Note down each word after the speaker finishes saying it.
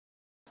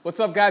What's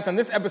up, guys? On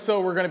this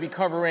episode, we're going to be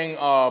covering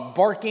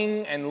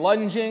barking and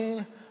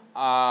lunging,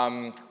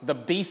 the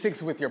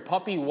basics with your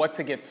puppy, what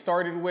to get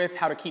started with,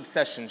 how to keep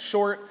sessions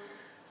short.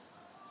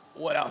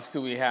 What else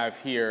do we have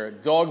here?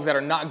 Dogs that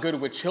are not good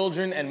with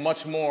children, and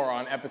much more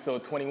on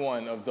episode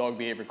 21 of Dog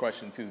Behavior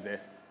Question Tuesday.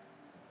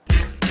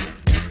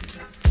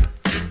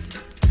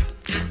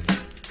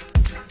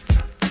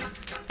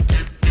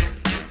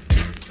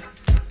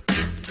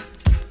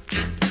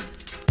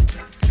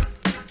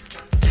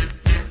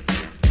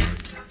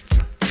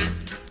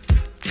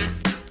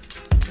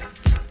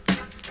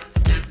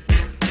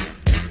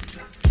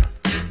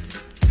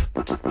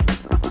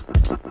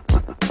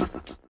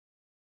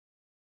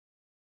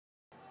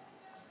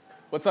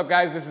 What's up,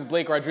 guys? This is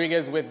Blake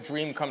Rodriguez with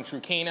Dream Come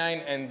True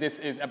K9, and this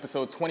is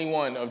episode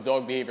 21 of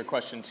Dog Behavior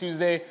Question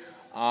Tuesday.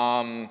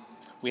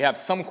 We have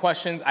some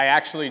questions. I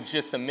actually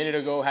just a minute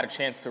ago had a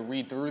chance to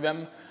read through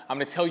them. I'm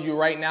going to tell you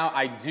right now,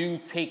 I do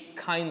take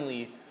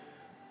kindly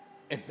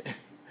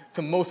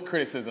to most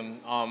criticism.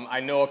 I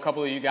know a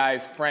couple of you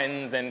guys,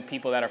 friends and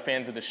people that are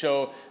fans of the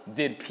show,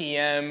 did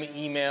PM,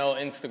 email,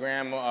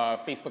 Instagram,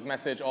 Facebook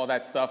message, all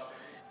that stuff.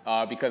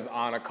 Because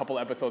on a couple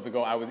episodes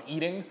ago I was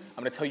eating.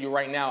 I'm going to tell you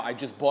right now, I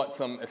just bought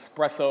some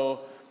espresso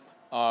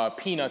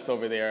peanuts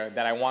over there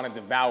that I want to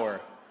devour,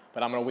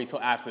 but I'm going to wait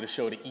till after the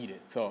show to eat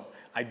it. So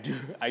I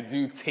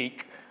do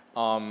take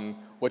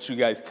what you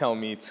guys tell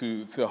me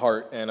to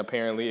heart, and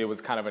apparently it was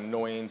kind of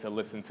annoying to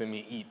listen to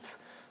me eat.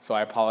 So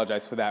I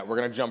apologize for that. We're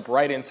going to jump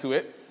right into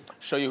it,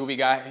 show you who we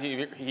got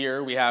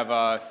here. We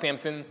have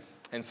Samson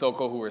and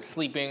Soko, who are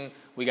sleeping.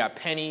 We got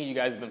Penny. You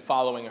guys have been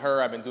following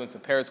her. I've been doing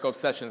some Periscope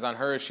sessions on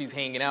her. She's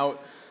hanging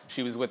out.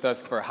 She was with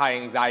us for high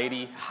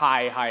anxiety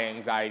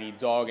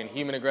dog and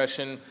human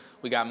aggression.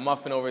 We got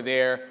Muffin over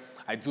there.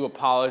 I do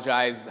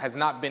apologize. Has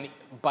not been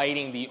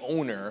biting the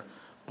owner,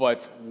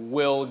 but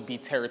will be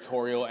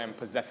territorial and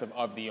possessive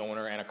of the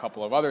owner and a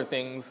couple of other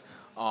things.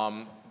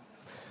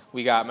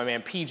 We got my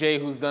man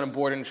PJ, who's done a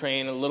board and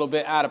train, a little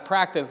bit out of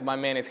practice. My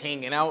man is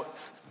hanging out.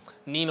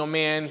 Nino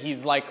Man,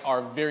 he's like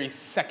our very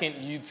second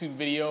YouTube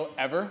video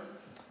ever.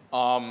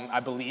 I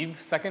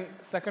believe second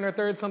or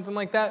third, something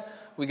like that.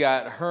 We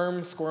got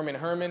Squirm and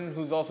Herman,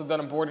 who's also done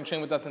a board and train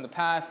with us in the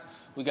past.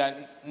 We got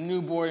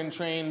new board and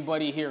train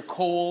buddy here,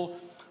 Cole,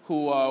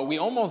 who we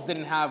almost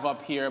didn't have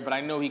up here, but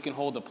I know he can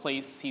hold a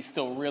place. He's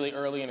still really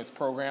early in his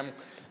program.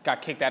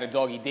 Got kicked out of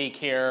doggy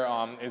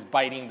daycare, is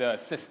biting the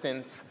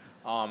assistant.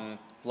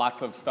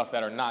 Lots of stuff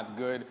that are not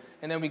good.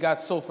 And then we got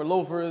Sofa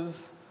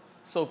Loafers.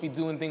 Sophie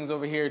doing things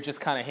over here,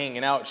 just kind of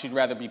hanging out. She'd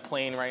rather be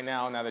playing right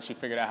now that she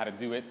figured out how to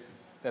do it.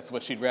 That's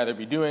what she'd rather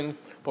be doing.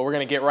 But we're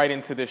going to get right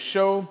into this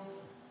show.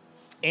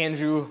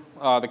 Andrew,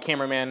 the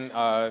cameraman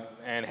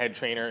and head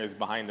trainer, is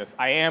behind us.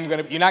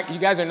 You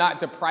guys are not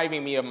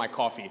depriving me of my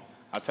coffee.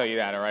 I'll tell you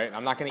that, all right?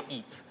 I'm not going to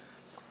eat,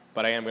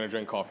 but I am going to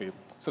drink coffee.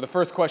 So the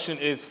first question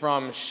is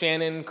from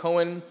Shannon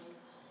Cohen.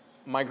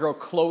 My girl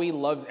Chloe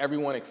loves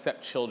everyone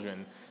except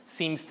children.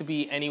 Seems to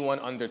be anyone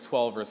under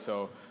 12 or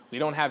so. We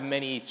don't have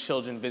many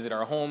children visit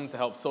our home to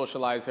help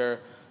socialize her,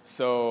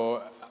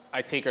 so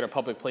I take her to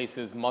public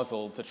places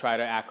muzzled to try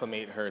to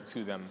acclimate her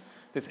to them.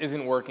 This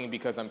isn't working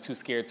because I'm too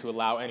scared to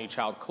allow any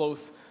child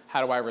close.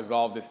 How do I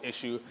resolve this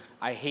issue?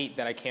 I hate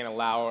that I can't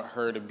allow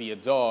her to be a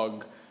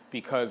dog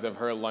because of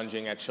her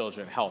lunging at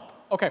children. Help.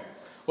 Okay,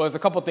 well, there's a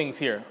couple things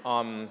here.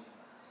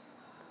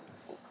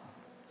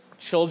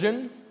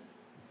 Children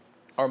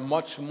are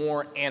much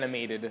more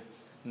animated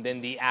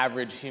than the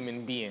average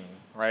human being,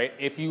 right?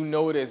 If you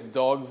notice,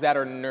 dogs that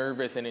are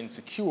nervous and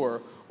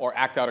insecure or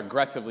act out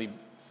aggressively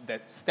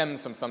that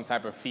stems from some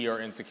type of fear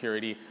or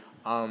insecurity,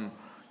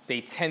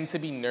 they tend to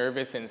be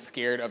nervous and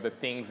scared of the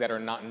things that are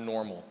not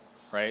normal,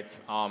 right?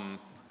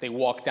 They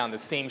walk down the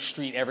same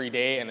street every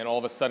day, and then all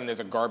of a sudden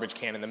there's a garbage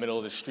can in the middle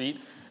of the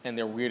street, and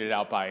they're weirded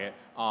out by it.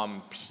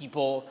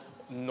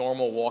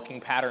 Normal walking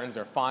patterns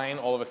are fine.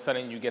 All of a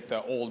sudden you get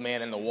the old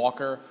man in the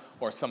walker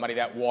or somebody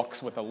that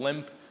walks with a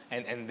limp,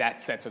 and that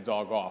sets a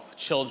dog off.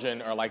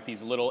 Children are like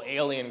these little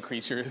alien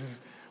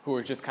creatures who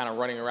are just kind of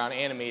running around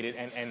animated,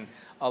 and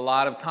a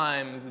lot of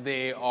times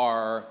they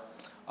are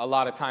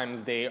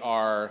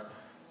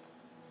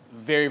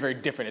very, very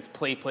different. It's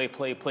play, play,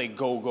 play, play,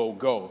 go, go,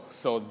 go.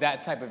 So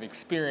that type of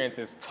experience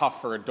is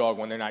tough for a dog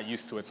when they're not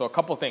used to it. So a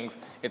couple things.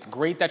 It's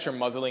great that you're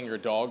muzzling your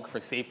dog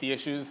for safety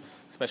issues,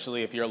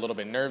 especially if you're a little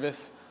bit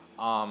nervous.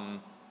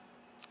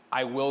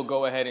 I will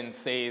go ahead and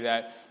say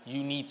that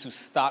you need to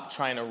stop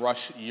trying to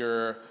rush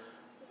your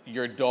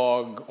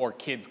dog or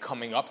kids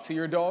coming up to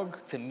your dog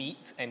to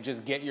meet, and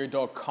just get your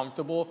dog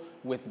comfortable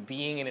with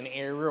being in an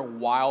area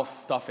while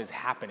stuff is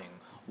happening,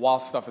 while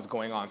stuff is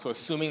going on. So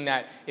assuming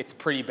that it's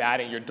pretty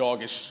bad and your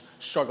dog is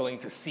struggling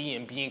to see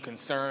and being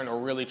concerned or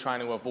really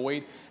trying to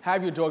avoid,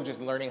 have your dog just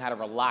learning how to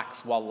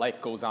relax while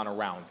life goes on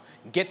around.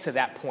 Get to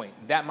that point.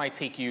 That might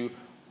take you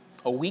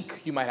a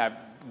week. You might have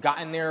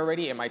gotten there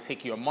already. It might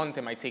take you a month.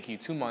 It might take you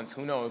 2 months.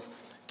 Who knows?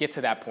 Get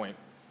to that point.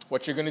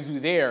 What you're going to do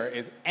there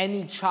is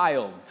any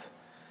child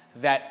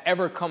that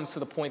ever comes to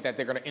the point that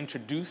they're going to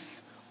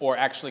introduce or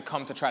actually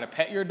come to try to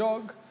pet your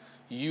dog,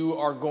 you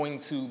are going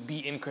to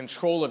be in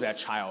control of that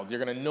child. You're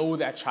gonna know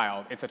that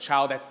child. It's a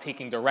child that's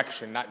taking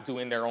direction, not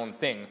doing their own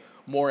thing.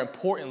 More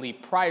importantly,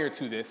 prior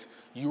to this,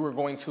 you were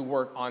going to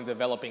work on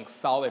developing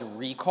solid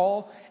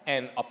recall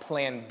and a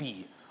plan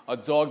B. A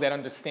dog that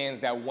understands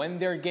that when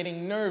they're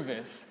getting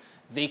nervous,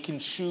 they can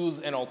choose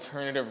an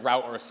alternative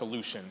route or a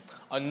solution.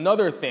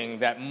 Another thing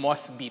that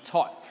must be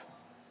taught,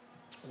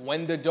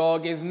 when the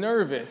dog is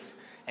nervous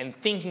and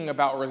thinking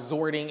about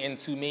resorting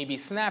into maybe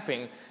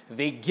snapping,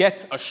 they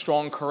get a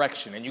strong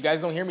correction. And you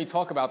guys don't hear me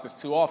talk about this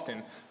too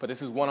often, but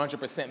this is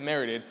 100%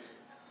 merited.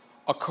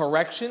 A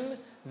correction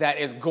that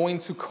is going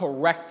to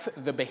correct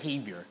the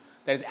behavior,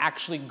 that is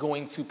actually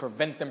going to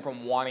prevent them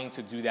from wanting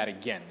to do that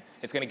again.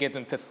 It's going to get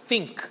them to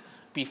think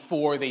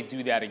before they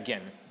do that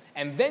again.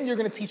 And then you're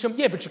going to teach them,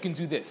 yeah, but you can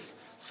do this.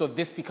 So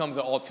this becomes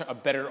a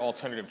better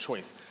alternative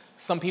choice.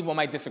 Some people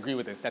might disagree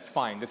with this. That's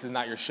fine. This is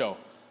not your show,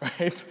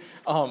 right?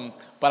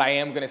 But I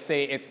am going to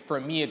say,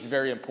 for me, it's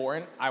very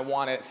important. I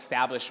want to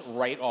establish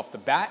right off the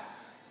bat,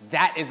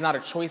 that is not a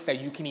choice that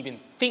you can even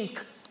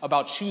think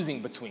about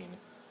choosing between.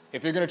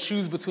 If you're going to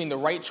choose between the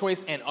right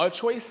choice and a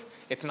choice,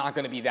 it's not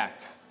going to be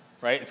that,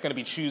 right? It's going to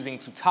be choosing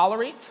to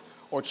tolerate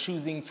or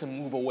choosing to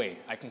move away.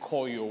 I can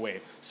call you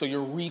away. So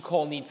your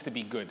recall needs to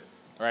be good,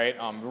 right?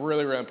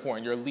 Really, really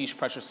important. Your leash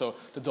pressure, so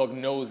the dog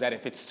knows that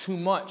if it's too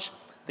much,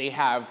 they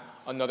have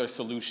another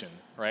solution,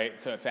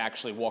 right, to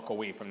actually walk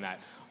away from that.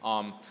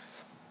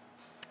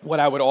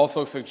 What I would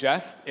also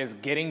suggest is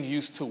getting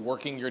used to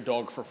working your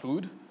dog for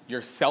food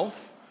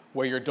yourself,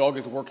 where your dog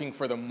is working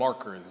for the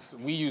markers.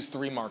 We use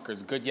 3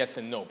 markers, good, yes,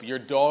 and no. But your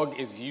dog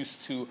is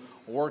used to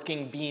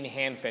working, being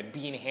hand-fed,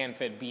 being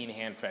hand-fed, being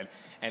hand-fed.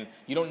 And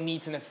you don't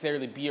need to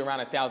necessarily be around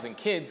 1,000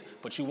 kids,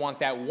 but you want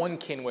that one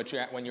kid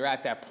when you're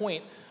at that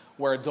point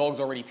where a dog's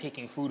already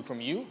taking food from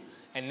you,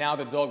 and now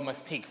the dog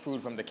must take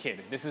food from the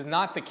kid. This is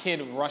not the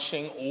kid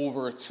rushing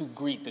over to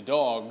greet the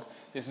dog.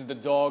 This is the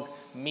dog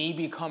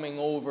maybe coming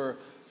over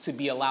to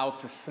be allowed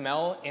to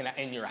smell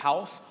in your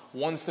house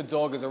once the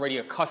dog is already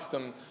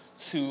accustomed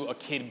to a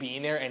kid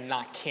being there and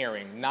not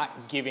caring,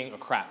 not giving a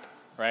crap,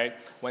 right?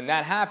 When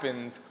that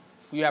happens,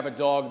 you have a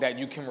dog that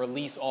you can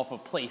release off a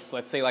place.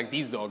 Let's say like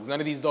these dogs. None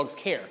of these dogs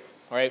care,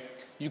 all right?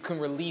 You can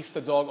release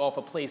the dog off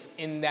a place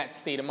in that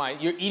state of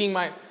mind. You're eating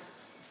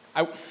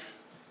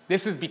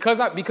this is because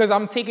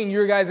I'm taking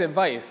your guys'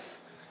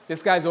 advice.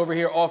 This guy's over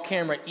here off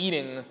camera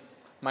eating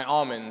my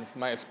almonds,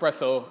 my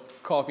espresso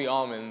coffee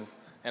almonds,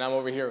 and I'm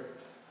over here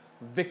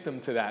victim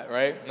to that,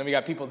 right? And then we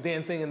got people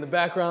dancing in the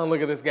background.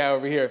 Look at this guy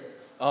over here.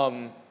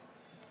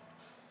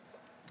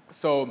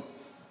 So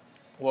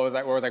where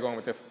was I going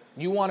with this?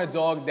 You want a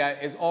dog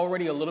that is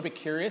already a little bit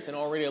curious and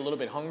already a little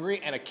bit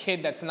hungry, and a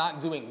kid that's not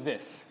doing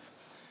this.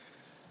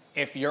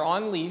 If you're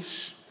on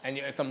leash and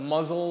it's a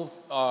muzzle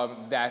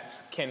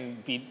that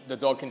the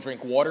dog can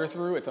drink water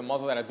through, it's a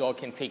muzzle that a dog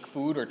can take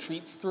food or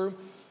treats through,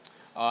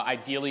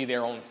 ideally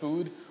their own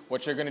food,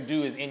 what you're gonna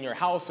do is in your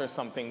house or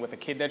something with a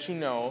kid that you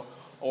know,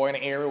 or in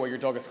an area where your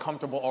dog is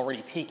comfortable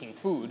already taking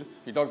food.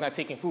 If your dog's not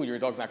taking food, your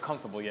dog's not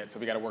comfortable yet, so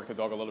we gotta work the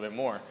dog a little bit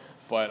more.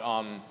 But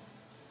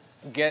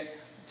get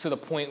to the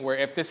point where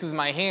if this is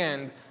my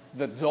hand,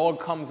 the dog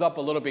comes up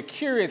a little bit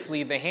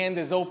curiously, the hand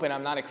is open,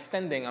 I'm not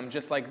extending, I'm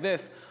just like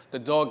this. The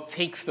dog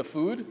takes the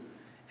food,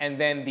 and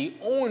then the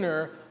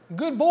owner,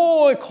 good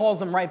boy, calls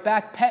them right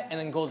back, pet, and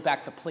then goes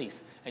back to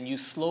place. And you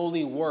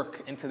slowly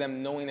work into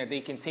them knowing that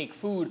they can take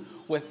food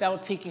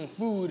without taking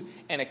food,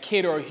 and a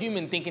kid or a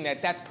human thinking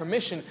that that's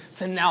permission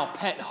to now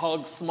pet,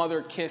 hug,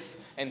 smother, kiss,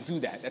 and do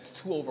that. That's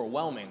too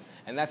overwhelming,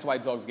 and that's why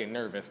dogs get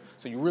nervous.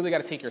 So you really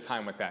gotta take your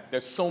time with that.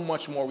 There's so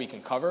much more we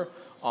can cover.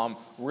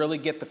 Really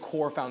get the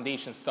core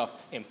foundation stuff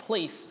in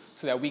place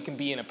so that we can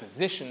be in a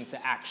position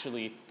to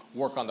actually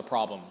work on the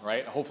problem,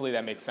 right? Hopefully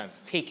that makes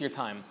sense. Take your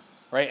time,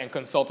 right? And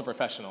consult a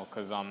professional,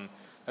 because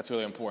that's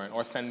really important,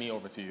 or send me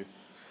over to you.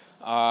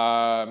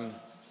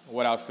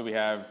 What else do we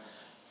have?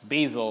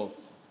 Basil.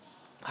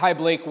 Hi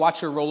Blake,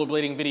 watch your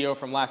rollerblading video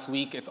from last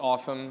week. It's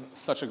awesome.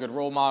 Such a good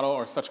role model,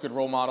 or such good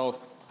role models.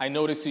 I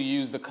noticed you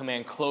use the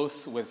command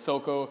close with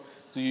Soko.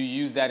 Do you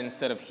use that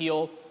instead of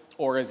heel,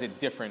 or is it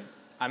different?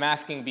 I'm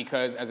asking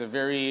because as a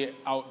very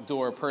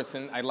outdoor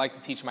person, I'd like to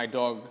teach my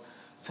dog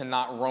to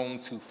not roam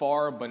too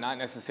far, but not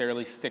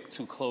necessarily stick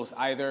too close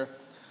either.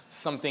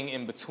 Something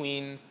in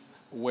between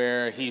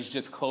where he's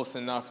just close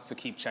enough to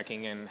keep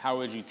checking in. How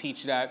would you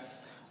teach that?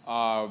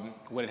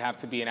 Would it have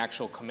to be an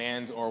actual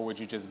command, or would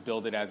you just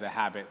build it as a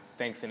habit?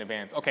 Thanks in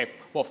advance. Okay,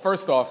 well,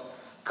 first off,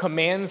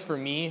 commands for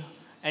me,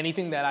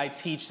 anything that I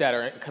teach that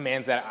are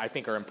commands that I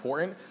think are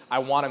important, I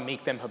want to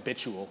make them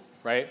habitual,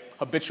 right?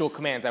 Habitual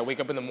commands. I wake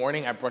up in the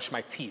morning, I brush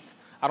my teeth.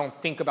 I don't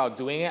think about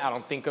doing it. I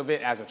don't think of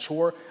it as a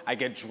chore. I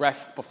get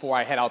dressed before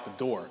I head out the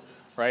door,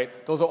 right?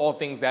 Those are all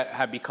things that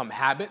have become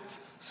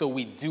habits, so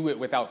we do it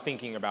without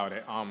thinking about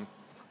it.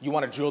 You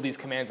want to drill these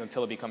commands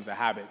until it becomes a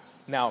habit.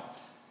 Now,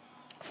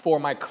 for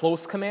my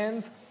close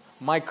commands,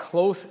 my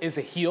close is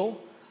a heel.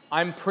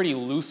 I'm pretty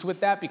loose with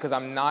that because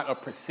I'm not a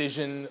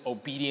precision,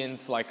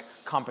 obedience, like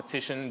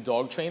competition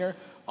dog trainer.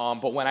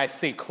 But when I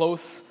say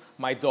close,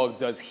 my dog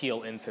does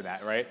heel into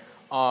that, right?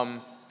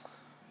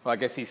 Well, I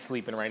guess he's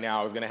sleeping right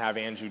now. I was gonna have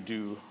Andrew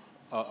do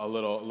a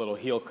little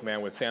heel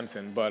command with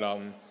Samson, but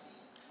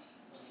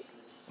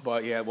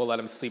yeah, we'll let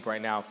him sleep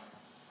right now.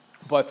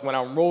 But when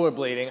I'm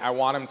rollerblading, I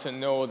want him to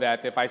know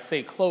that if I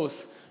say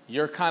close,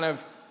 you're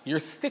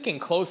sticking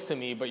close to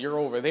me, but you're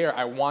over there.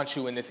 I want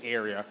you in this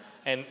area.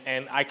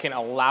 And I can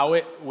allow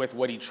it with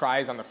what he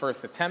tries on the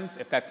first attempt.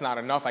 If that's not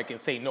enough, I can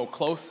say no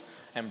close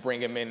and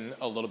bring him in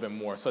a little bit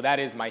more. So that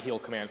is my heel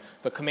command.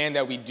 The command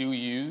that we do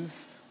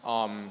use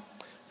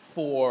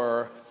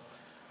for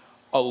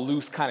a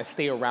loose kind of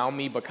stay around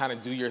me but kind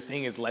of do your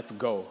thing is let's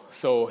go.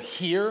 So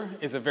here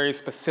is a very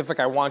specific,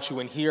 I want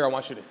you in here, I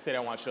want you to sit, I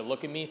want you to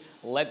look at me.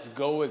 Let's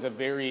go is a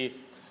very,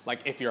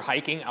 like if you're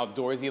hiking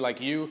outdoorsy like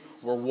you,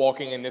 we're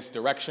walking in this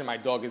direction, my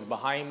dog is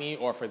behind me,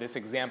 or for this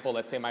example,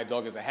 let's say my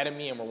dog is ahead of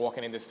me and we're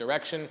walking in this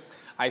direction.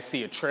 I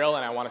see a trail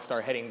and I want to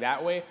start heading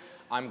that way.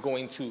 I'm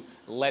going to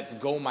let's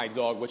go my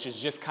dog, which is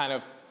just kind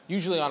of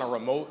usually on a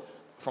remote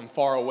from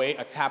far away,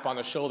 a tap on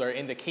the shoulder,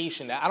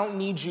 indication that I don't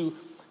need you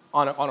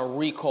on a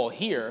recall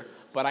here,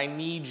 but I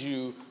need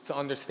you to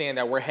understand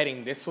that we're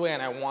heading this way and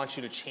I want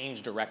you to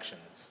change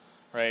directions,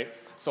 right?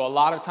 So a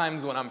lot of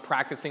times when I'm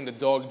practicing the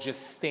dog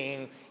just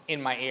staying in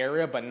my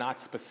area but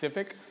not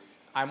specific,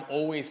 I'm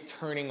always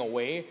turning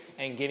away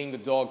and getting the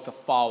dog to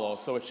follow.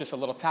 So it's just a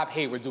little tap,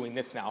 hey, we're doing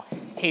this now.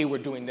 Hey, we're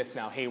doing this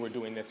now. Hey, we're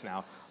doing this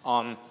now.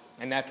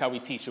 And that's how we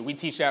teach it. We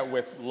teach that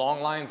with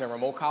long lines and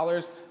remote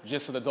collars,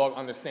 just so the dog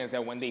understands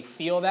that when they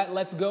feel that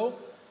let's go,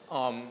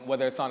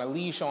 whether it's on a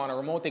leash or on a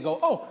remote, they go,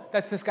 oh,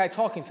 that's this guy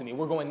talking to me.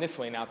 We're going this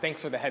way now.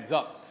 Thanks for the heads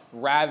up.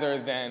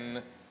 Rather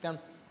than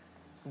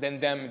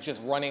them just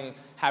running,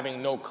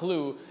 having no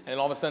clue, and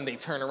all of a sudden they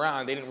turn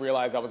around. They didn't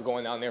realize I was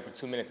going down there for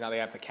 2 minutes. Now they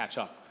have to catch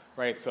up,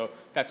 right? So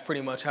that's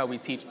pretty much how we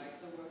teach.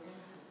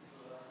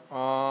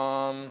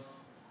 Yeah,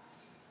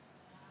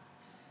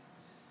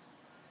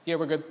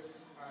 we're good.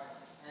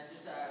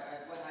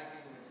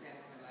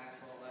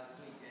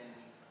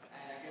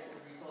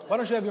 Why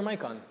don't you have your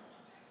mic on?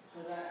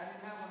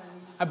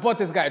 I bought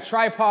this guy a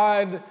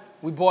tripod.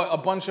 We bought a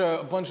bunch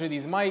of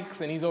these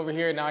mics, and he's over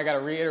here. Now I got to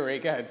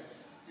reiterate. Go ahead.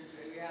 We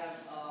have,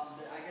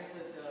 I guess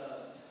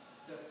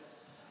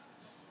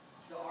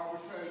the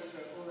arbitrary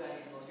circle that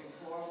he's looking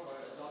for a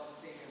dog to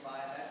stay nearby.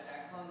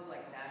 That comes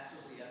like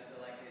naturally. I feel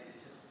like it's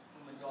just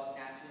from a dog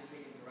naturally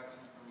taking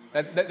direction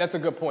from you. That's a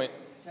good point.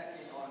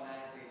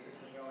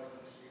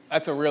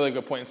 That's a really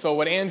good point. So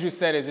what Andrew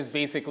said is just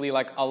basically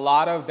like a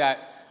lot of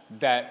that.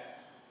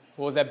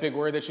 What was that big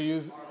word that you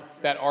used?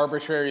 That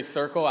arbitrary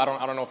circle. I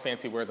don't know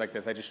fancy words like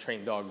this. I just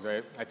train dogs,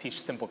 right? I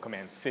teach simple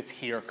commands. Sit,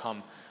 here,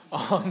 come.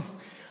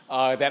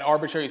 That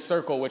arbitrary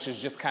circle, which is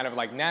just kind of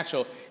like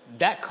natural,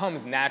 that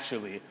comes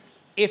naturally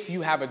if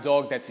you have a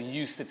dog that's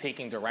used to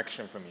taking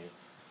direction from you.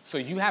 So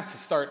you have to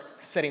start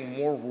setting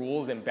more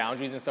rules and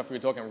boundaries and stuff for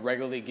your dog and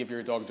regularly give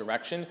your dog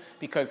direction,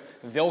 because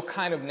they'll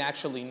kind of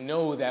naturally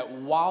know that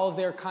while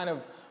they're kind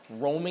of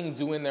roaming,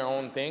 doing their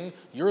own thing,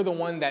 you're the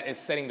one that is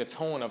setting the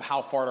tone of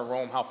how far to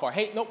roam, how far,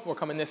 hey, nope, we're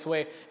coming this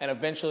way, and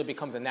eventually it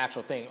becomes a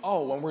natural thing.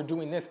 Oh, when we're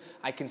doing this,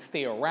 I can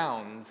stay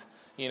around,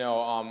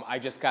 I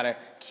just gotta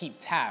keep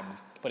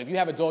tabs. But if you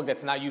have a dog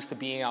that's not used to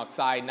being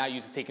outside, not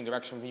used to taking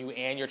direction from you,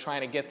 and you're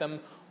trying to get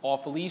them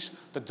off a leash,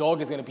 the dog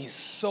is gonna be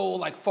so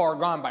like far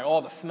gone by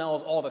all the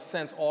smells, all the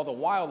scents, all the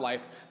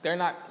wildlife,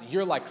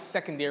 you're like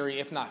secondary,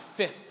 if not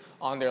fifth,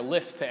 on their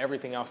list to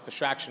everything else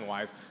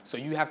distraction-wise. So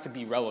you have to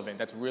be relevant.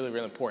 That's really,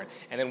 really important.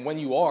 And then when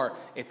you are,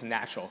 it's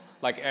natural.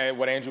 Like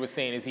what Andrew was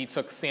saying is he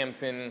took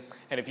Samson,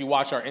 and if you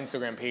watch our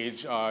Instagram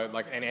page,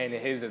 and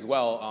his as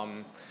well,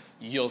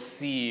 you'll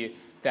see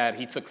that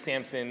he took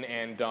Samson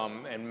and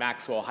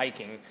Maxwell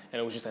hiking,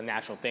 and it was just a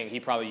natural thing. He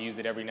probably used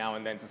it every now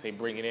and then to say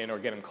bring it in or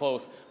get him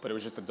close, but it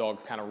was just the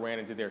dogs kind of ran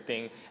into their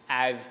thing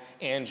as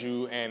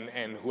Andrew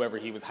and whoever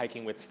he was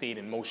hiking with stayed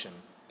in motion.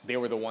 They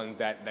were the ones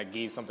that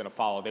gave something to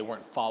follow. They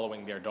weren't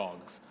following their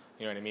dogs.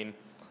 You know what I mean?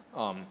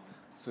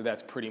 So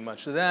that's pretty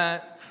much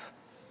that.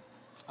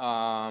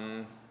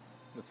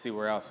 Let's see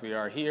where else we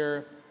are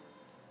here.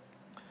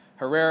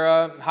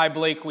 Herrera, hi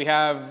Blake, we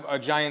have a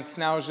giant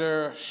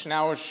schnauzer,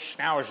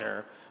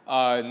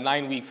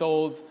 9 weeks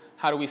old.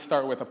 How do we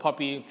start with a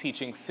puppy,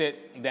 teaching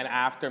sit, then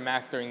after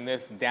mastering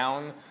this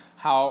down,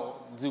 how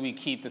do we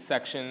keep the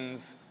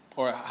sections,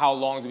 or how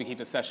long do we keep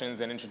the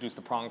sessions and introduce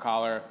the prong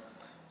collar?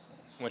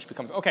 Which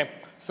becomes, okay,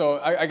 so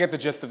I get the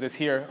gist of this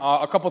here.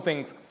 A couple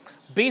things.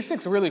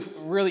 Basics really,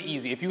 really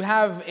easy. If you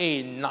have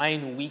a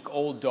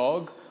 9-week-old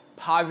dog,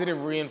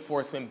 positive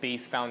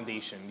reinforcement-based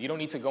foundation. You don't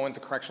need to go into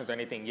corrections or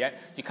anything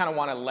yet. You kind of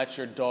want to let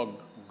your dog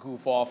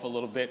goof off a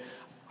little bit.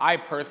 I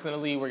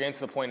personally, we're getting to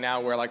the point now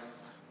where like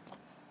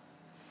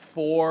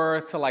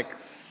 4 to like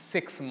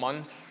 6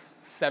 months,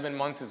 7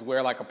 months is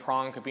where like a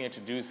prong could be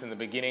introduced in the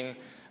beginning.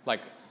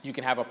 Like you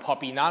can have a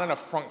puppy, not on a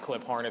front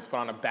clip harness, but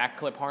on a back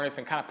clip harness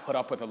and kind of put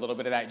up with a little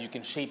bit of that. You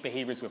can shape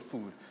behaviors with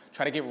food.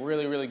 Try to get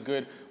really, really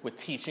good with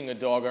teaching a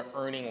dog an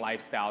earning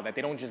lifestyle, that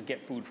they don't just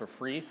get food for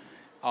free.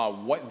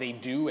 what they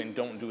do and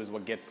don't do is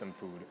what gets them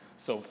food.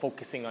 So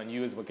focusing on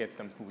you is what gets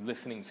them food.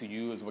 Listening to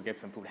you is what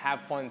gets them food.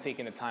 Have fun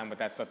taking the time with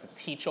that stuff to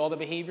teach all the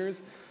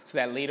behaviors so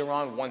that later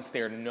on, once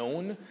they're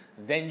known,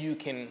 then you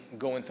can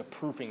go into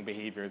proofing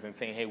behaviors and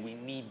saying, hey, we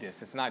need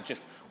this. It's not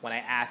just when I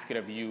ask it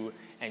of you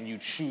and you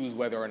choose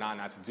whether or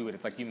not to do it.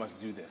 It's like, you must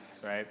do this,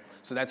 right?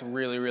 So that's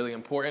really, really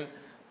important.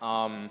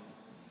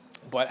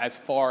 But as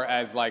far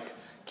as like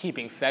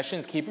keeping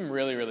sessions, keep them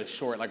really, really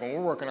short. Like when we're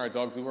working our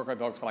dogs, we work our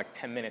dogs for like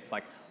 10 minutes,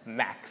 like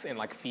max in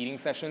like feeding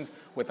sessions.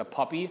 With a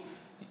puppy,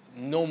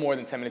 no more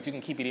than 10 minutes. You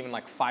can keep it even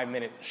like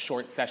 5-minute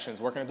short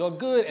sessions, working a dog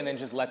good, and then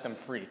just let them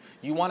free.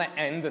 You want to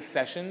end the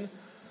session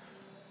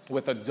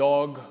with a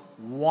dog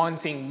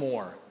wanting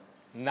more,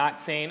 not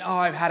saying, oh,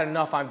 I've had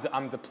enough,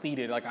 I'm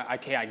depleted. Like,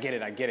 okay, I get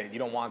it. You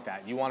don't want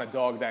that. You want a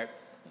dog that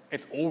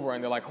it's over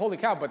and they're like, holy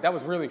cow, but that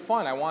was really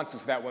fun. I want to,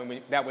 so that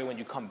way when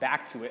you come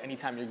back to it,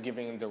 anytime you're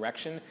giving them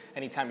direction,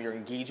 anytime you're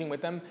engaging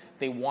with them,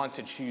 they want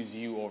to choose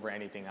you over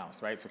anything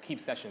else, right? So keep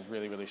sessions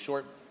really, really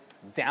short.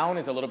 Down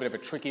is a little bit of a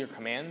trickier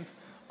command.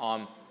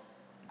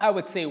 I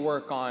would say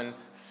work on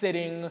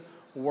sitting,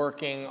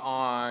 working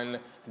on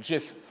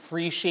just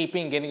free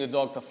shaping, getting the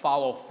dog to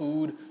follow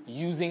food,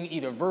 using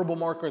either verbal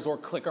markers or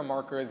clicker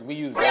markers. We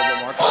use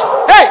verbal markers.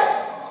 Hey!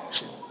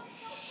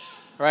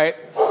 Right?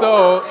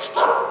 So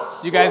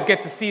you guys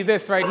get to see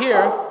this right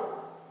here.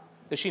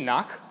 Does she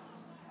knock?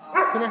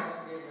 Come here.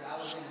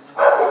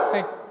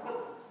 Hey,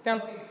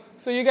 down.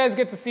 So you guys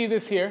get to see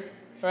this here,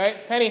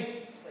 right?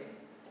 Penny.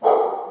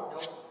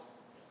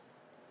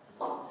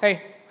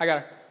 Hey, I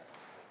got her.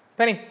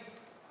 Penny,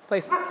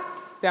 place,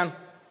 down.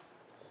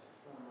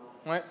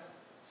 All right,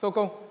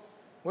 Soko,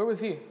 where was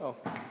he? Oh,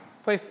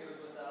 place.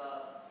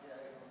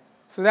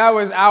 So that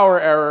was our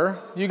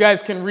error. You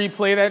guys can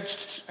replay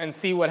that and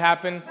see what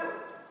happened.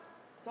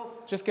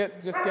 Just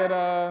get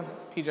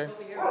PJ.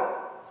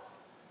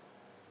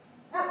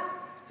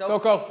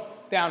 Soko,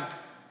 down.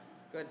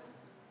 Good.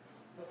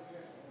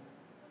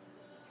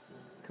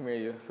 Come here,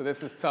 you. So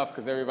this is tough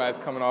because everybody's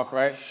coming off,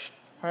 right?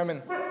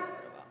 Herman,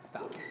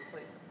 stop.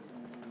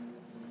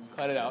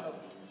 Cut it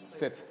out.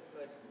 Sit.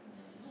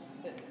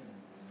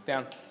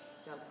 Down.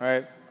 All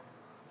right.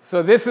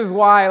 So this is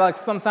why, like,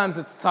 sometimes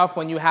it's tough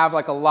when you have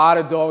like a lot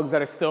of dogs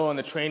that are still in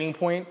the training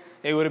point.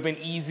 It would have been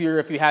easier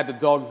if you had the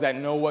dogs that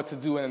know what to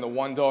do and then the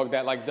one dog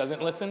that like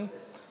doesn't listen.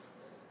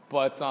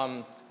 But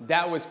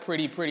that was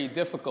pretty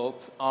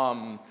difficult.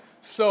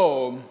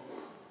 So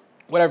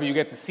whatever, you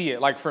get to see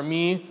it. Like for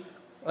me,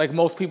 like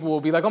most people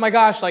will be like, oh my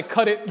gosh, like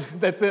cut it.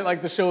 That's it.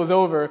 Like the show's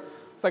over.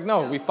 It's like,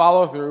 no, we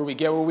follow through. We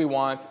get what we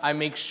want. I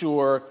make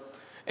sure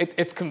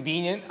it's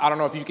convenient. I don't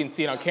know if you can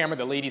see it on camera.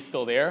 The lady's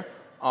still there.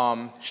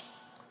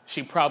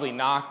 She probably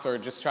knocked or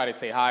just tried to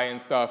say hi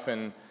and stuff,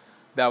 and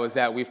that was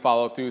that. We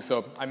followed through.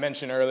 So I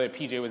mentioned earlier,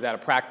 PJ was out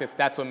of practice.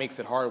 That's what makes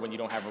it hard when you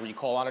don't have a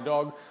recall on a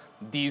dog.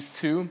 These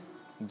two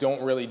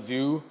don't really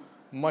do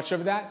much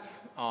of that,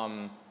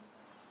 and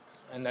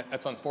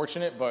that's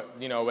unfortunate, but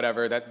you know,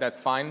 whatever,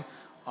 that's fine.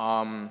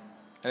 And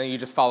then you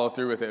just follow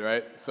through with it,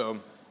 right? So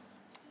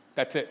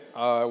that's it.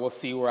 We'll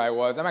see where I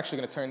was. I'm actually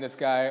going to turn this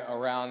guy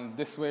around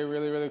this way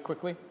really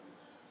quickly.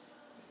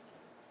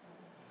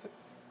 Sit.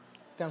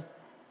 Down.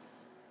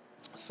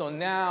 So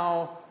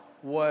now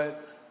we're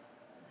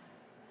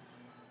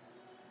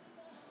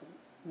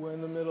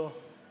in the middle.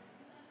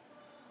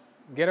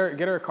 Get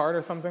her a card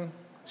or something.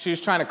 She's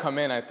trying to come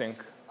in, I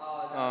think.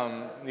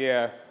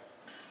 Yeah.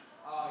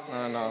 I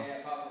don't know.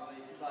 Yeah, probably.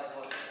 She probably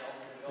wants to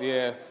open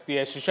the door.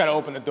 Yeah, she's trying to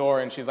open the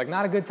door and she's like,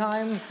 not a good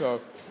time. So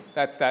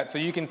that's that. So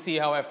you can see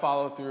how I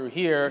follow through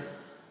here,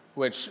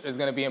 which is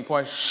going to be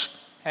important. Shh.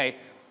 Hey,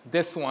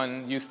 this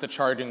one used to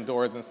charging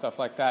doors and stuff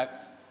like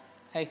that.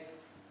 Hey,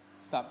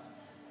 stop.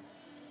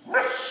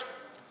 Shh.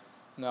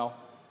 No.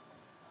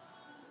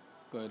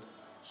 Good.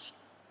 Shh.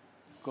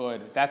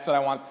 Good. That's what I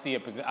want to see.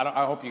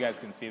 I hope you guys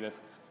can see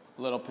this.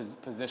 A little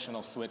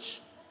positional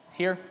switch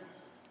here.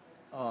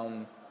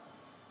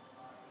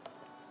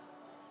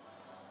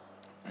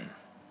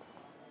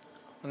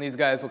 And these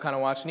guys will kind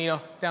of watch.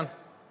 Nino, down.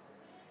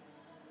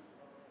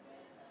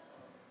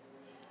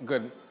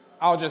 Good.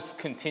 I'll just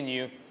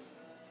continue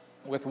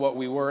with what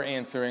we were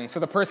answering. So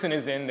the person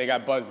is in. They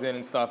got buzzed in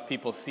and stuff.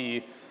 People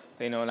see.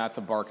 They know not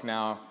to bark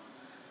now,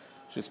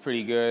 which is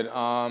pretty good.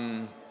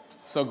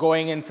 So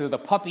going into the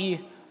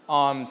puppy,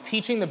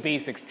 teaching the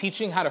basics,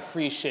 teaching how to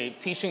free shape,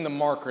 teaching the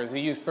markers.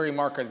 We use 3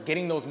 markers,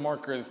 getting those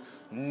markers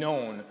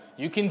known.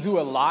 You can do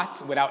a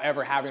lot without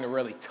ever having to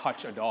really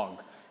touch a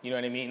dog. You know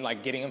what I mean?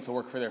 Like getting them to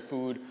work for their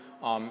food.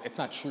 It's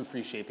not true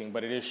free shaping,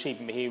 but it is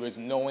shaping behaviors,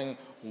 knowing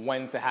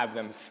when to have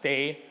them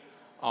stay.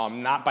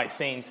 Not by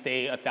saying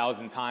stay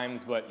 1,000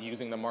 times, but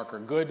using the marker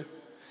good.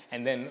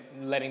 And then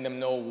letting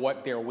them know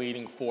what they're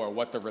waiting for,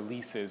 what the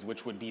release is,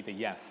 which would be the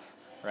yes,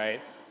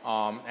 right?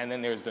 And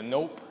then there's the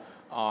nope.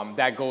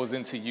 That goes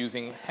into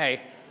using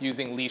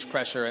leash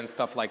pressure and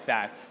stuff like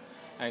that,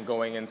 and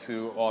going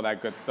into all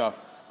that good stuff.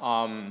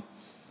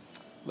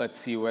 Let's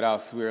see what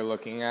else we're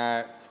looking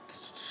at.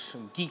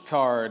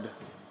 Geektard.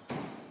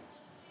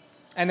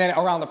 And then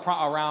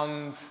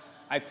around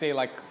I'd say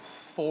like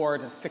 4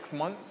 to 6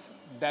 months.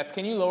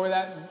 Can you lower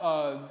that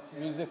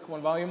music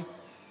one volume?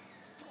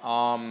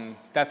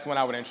 That's when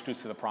I would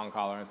introduce to the prong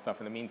collar and stuff.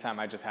 In the meantime,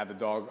 I just had the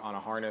dog on a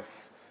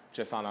harness,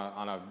 just on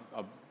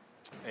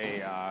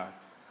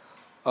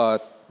a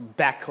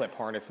back clip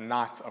harness,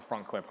 not a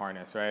front clip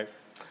harness, right?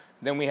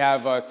 Then we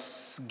have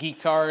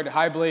DctK9's.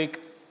 Hi, Blake.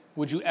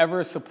 Would you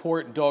ever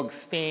support dogs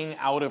staying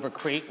out of a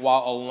crate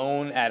while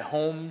alone at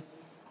home?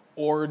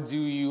 Or do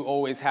you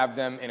always have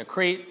them in a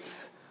crate?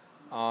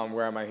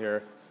 Where am I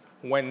here?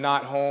 When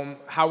not home,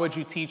 how would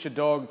you teach a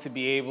dog to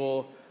be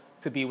able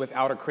to be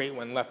without a crate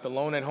when left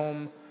alone at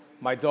home?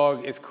 My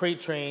dog is crate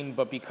trained,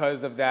 but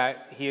because of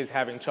that, he is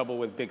having trouble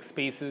with big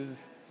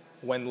spaces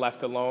when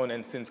left alone,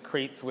 and since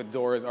crates with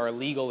doors are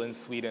illegal in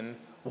Sweden,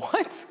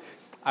 what?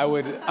 I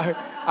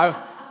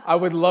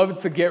would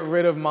love to get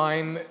rid of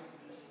mine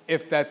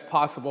if that's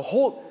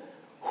possible.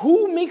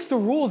 Who makes the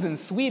rules in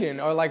Sweden?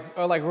 Are like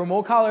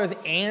remote collars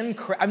and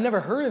I've never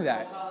heard of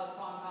that.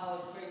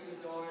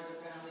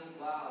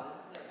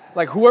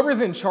 Like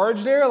whoever's in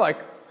charge there, like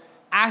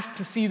ask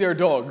to see their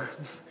dog.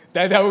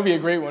 That would be a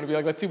great one to be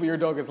like, let's see what your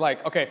dog is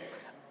like. Okay,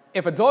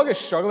 if a dog is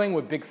struggling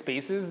with big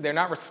spaces, they're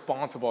not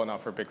responsible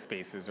enough for big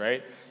spaces,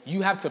 right?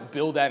 You have to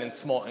build that in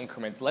small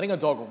increments. Letting a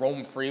dog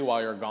roam free while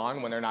you're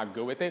gone when they're not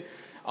good with it,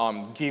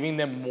 giving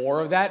them more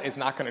of that is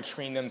not going to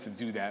train them to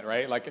do that,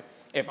 right? Like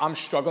if I'm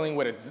struggling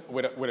with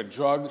a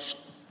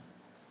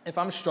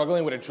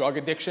drug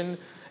addiction,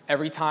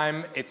 every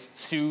time it's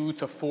 2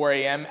 to 4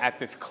 a.m. at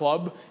this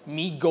club,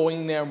 me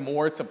going there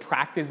more to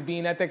practice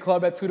being at that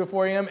club at 2 to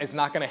 4 a.m. is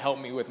not going to help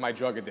me with my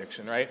drug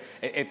addiction, right?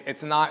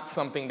 It's not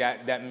something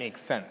that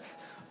makes sense.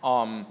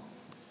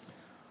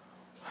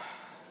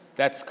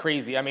 That's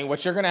crazy. I mean,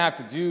 what you're going to have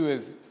to do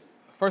is,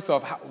 first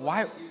off,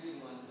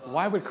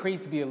 why would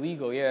crates be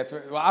illegal? Yeah, that's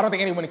right. Well, I don't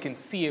think anyone can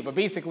see it, but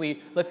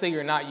basically, let's say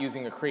you're not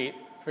using a crate.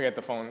 Forget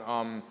the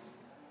phone.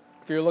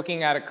 If you're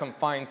looking at a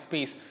confined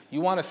space,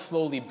 you want to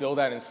slowly build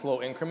that in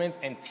slow increments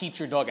and teach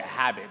your dog a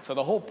habit. So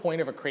the whole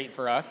point of a crate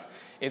for us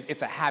is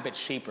it's a habit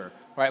shaper,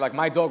 right? Like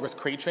my dog was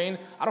crate trained.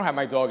 I don't have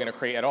my dog in a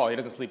crate at all. He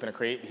doesn't sleep in a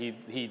crate.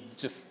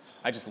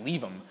 I just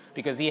leave him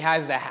because he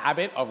has the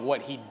habit of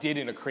what he did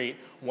in a crate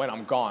when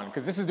I'm gone.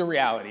 Because this is the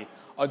reality.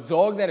 A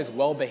dog that is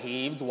well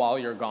behaved while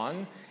you're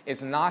gone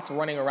is not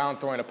running around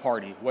throwing a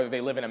party, whether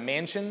they live in a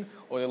mansion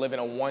or they live in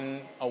a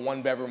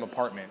one bedroom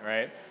apartment,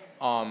 right?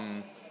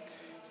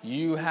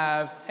 You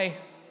have, hey,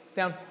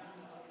 down.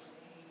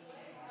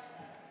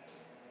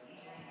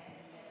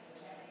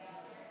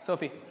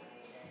 Sophie.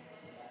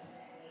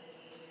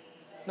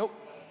 Nope,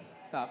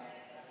 stop.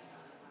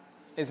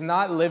 Is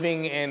not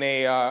living in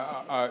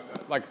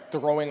like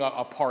throwing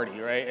a party,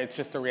 right? It's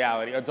just a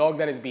reality. A dog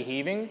that is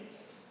behaving,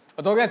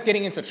 a dog that's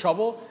getting into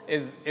trouble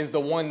is the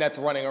one that's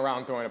running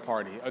around throwing a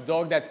party. A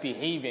dog that's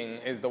behaving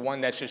is the one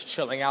that's just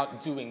chilling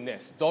out doing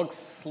this. Dogs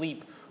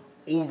sleep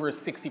over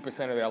 60%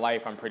 of their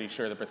life, I'm pretty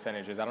sure the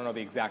percentage is. I don't know the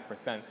exact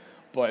percent,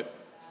 but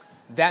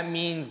that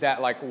means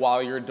that like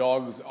while your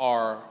dogs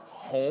are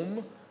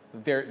home,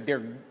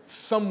 they're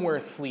somewhere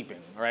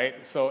sleeping,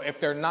 right? So if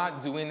they're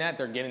not doing that,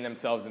 they're getting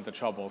themselves into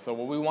trouble. So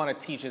what we want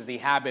to teach is the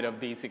habit of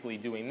basically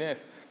doing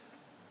this.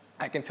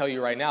 I can tell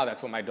you right now,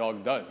 that's what my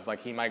dog does.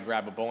 Like he might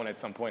grab a bone at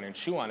some point and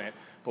chew on it,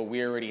 but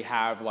we already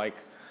have like,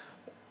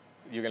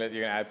 you're gonna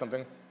add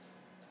something?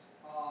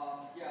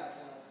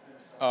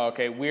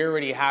 Okay, we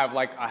already have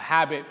like a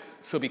habit,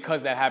 so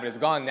because that habit is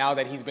gone, now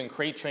that he's been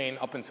crate trained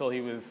up until he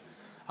was,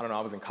 I don't know,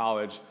 I was in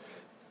college,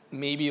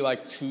 maybe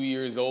like 2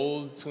 years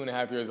old,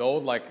 2.5 years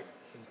old, like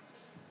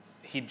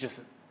he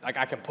just, like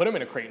I can put him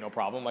in a crate, no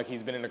problem. Like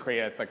he's been in a crate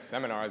at like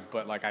seminars,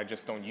 but like I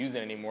just don't use it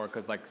anymore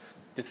because like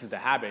this is the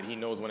habit. He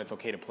knows when it's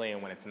okay to play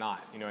and when it's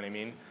not, you know what I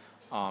mean?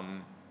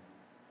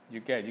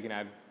 You can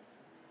add.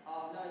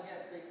 No,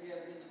 yeah, basically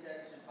everything you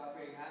said is just about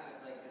creating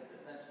habits, like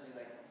essentially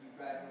like you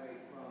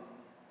graduate from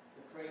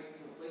the crate to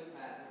a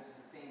placemat, which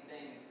is the same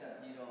thing,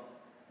 except you know,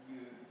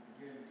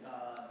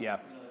 yeah.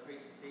 You know, the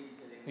crate's just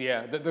babysitting.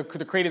 Yeah,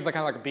 the crate is like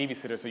kind of like a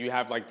babysitter, so you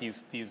have like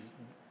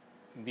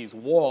these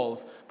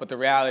walls, but the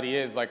reality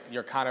is like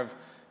you're kind of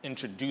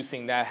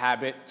introducing that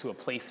habit to a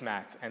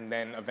placemat, and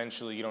then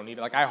eventually you don't need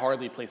it. Like I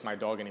hardly place my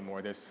dog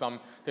anymore.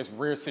 There's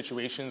rare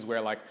situations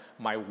where like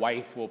my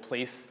wife will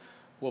place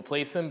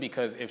him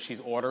because if she's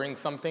ordering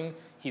something,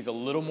 he's a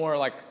little more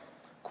like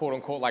quote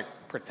unquote like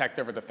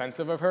protective or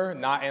defensive of her,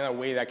 not in a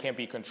way that can't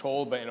be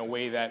controlled, but in a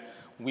way that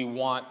we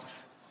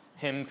want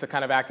him to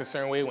kind of act a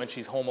certain way when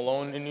she's home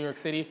alone in New York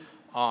City.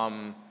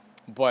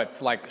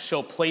 But like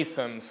she'll place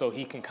him so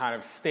he can kind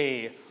of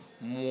stay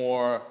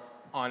more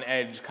on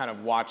edge, kind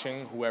of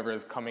watching whoever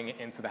is coming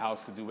into the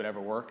house to do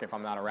whatever work if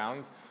I'm not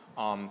around.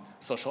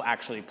 So she'll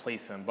actually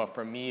place him. But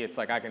for me, it's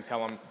like I can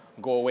tell him,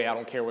 go away, I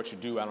don't care what you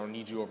do, I don't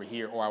need you over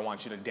here, or I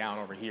want you to down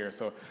over here.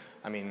 So,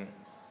 I mean,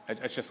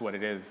 it's just what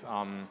it is.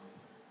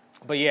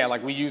 But yeah,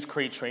 like we use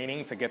crate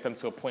training to get them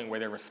to a point where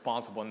they're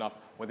responsible enough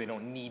where they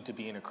don't need to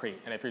be in a crate.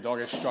 And if your dog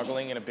is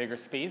struggling in a bigger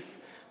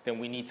space, then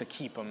we need to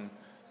keep them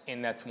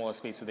in that smaller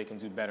space so they can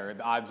do better.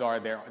 The odds are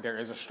there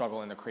is a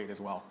struggle in the crate as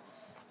well.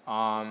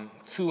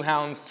 2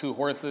 hounds, 2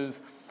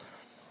 horses.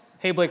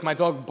 Hey Blake, my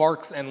dog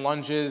barks and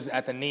lunges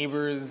at the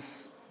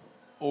neighbors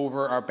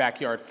over our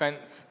backyard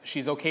fence.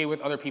 She's okay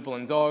with other people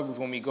and dogs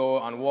when we go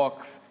on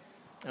walks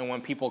and when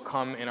people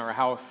come in our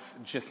house,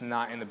 just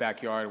not in the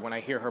backyard. When I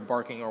hear her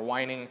barking or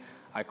whining,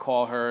 I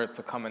call her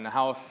to come in the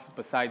house.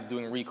 Besides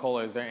doing recall,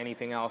 is there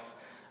anything else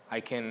I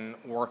can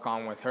work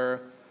on with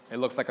her? It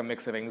looks like a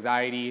mix of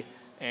anxiety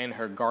and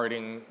her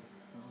guarding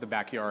the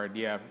backyard.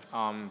 Yeah,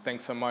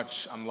 thanks so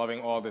much. I'm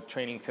loving all the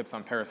training tips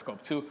on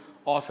Periscope too.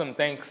 Awesome,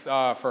 thanks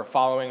for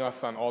following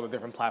us on all the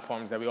different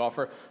platforms that we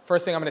offer.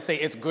 First thing I'm gonna say,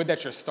 it's good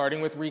that you're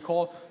starting with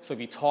recall. So if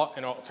you taught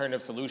an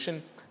alternative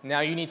solution, now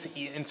you need to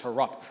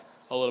interrupt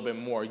a little bit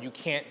more. You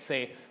can't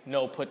say,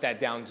 no, put that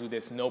down, do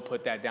this, no,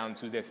 put that down,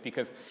 do this,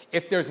 because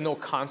if there's no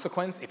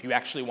consequence, if you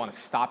actually wanna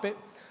stop it,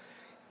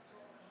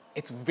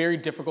 it's very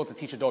difficult to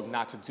teach a dog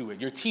not to do it.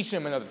 You're teaching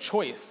them another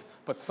choice,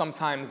 but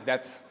sometimes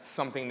that's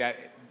something that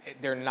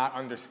they're not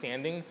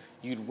understanding.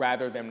 You'd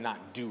rather them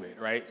not do it,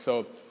 right?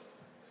 So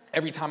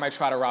every time I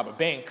try to rob a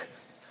bank,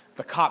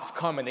 the cops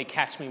come and they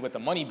catch me with the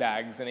money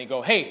bags and they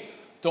go, hey,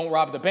 don't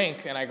rob the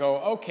bank. And I go,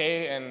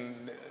 okay.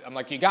 And I'm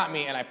like, you got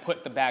me. And I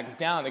put the bags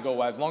down. They go,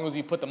 well, as long as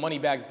you put the money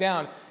bags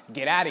down,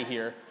 get out of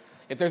here.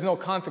 If there's no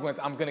consequence,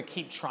 I'm gonna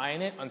keep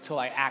trying it until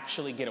I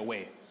actually get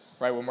away,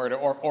 right, with murder.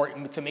 Or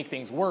to make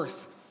things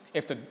worse,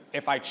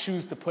 if I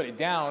choose to put it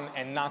down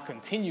and not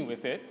continue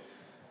with it,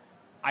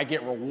 I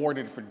get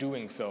rewarded for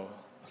doing so.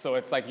 So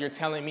it's like you're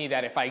telling me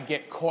that if I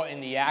get caught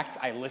in the act,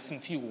 I listen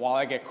to you while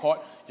I get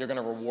caught, you're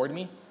gonna reward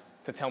me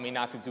to tell me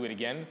not to do it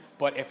again.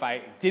 But if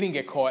I didn't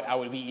get caught, I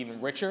would be even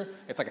richer.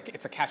 It's like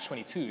it's a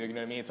catch-22, you know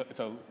what I mean? It's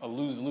a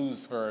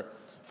lose-lose for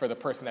the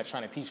person that's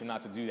trying to teach them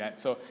not to do that.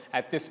 So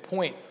at this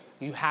point,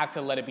 you have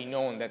to let it be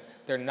known that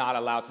they're not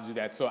allowed to do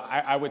that. So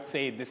I would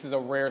say this is a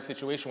rare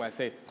situation where I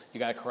say, you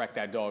gotta correct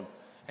that dog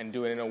and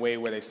do it in a way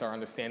where they start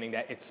understanding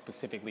that it's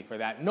specifically for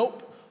that.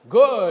 Nope,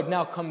 good,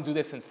 now come do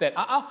this instead.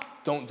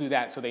 Don't do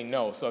that, so they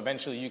know. So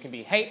eventually you can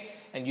be, hey,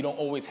 and you don't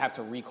always have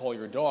to recall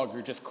your dog.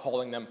 You're just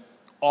calling them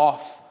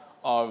off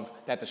of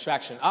that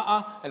distraction.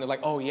 And they're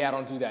like, oh yeah,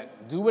 don't do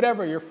that. Do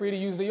whatever, you're free to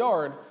use the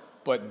yard,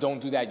 but don't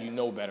do that, you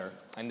know better.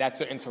 And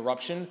that's an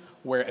interruption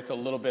where it's a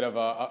little bit of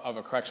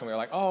a correction where you're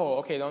like, oh,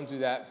 okay, don't do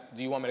that.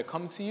 Do you want me to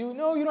come to you?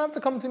 No, you don't have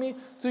to come to me.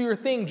 Do your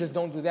thing, just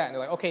don't do that. And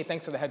they're like, okay,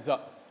 thanks for the heads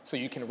up. So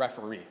you can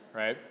referee,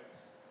 right?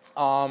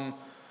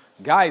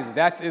 Guys,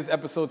 that is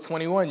episode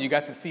 21. You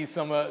got to see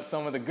some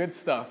of the good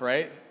stuff,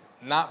 right?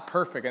 Not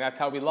perfect, and that's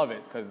how we love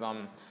it, because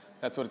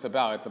that's what it's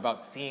about. It's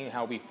about seeing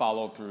how we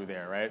follow through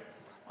there, right?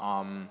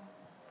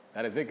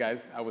 That is it,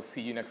 guys. I will see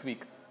you next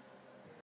week.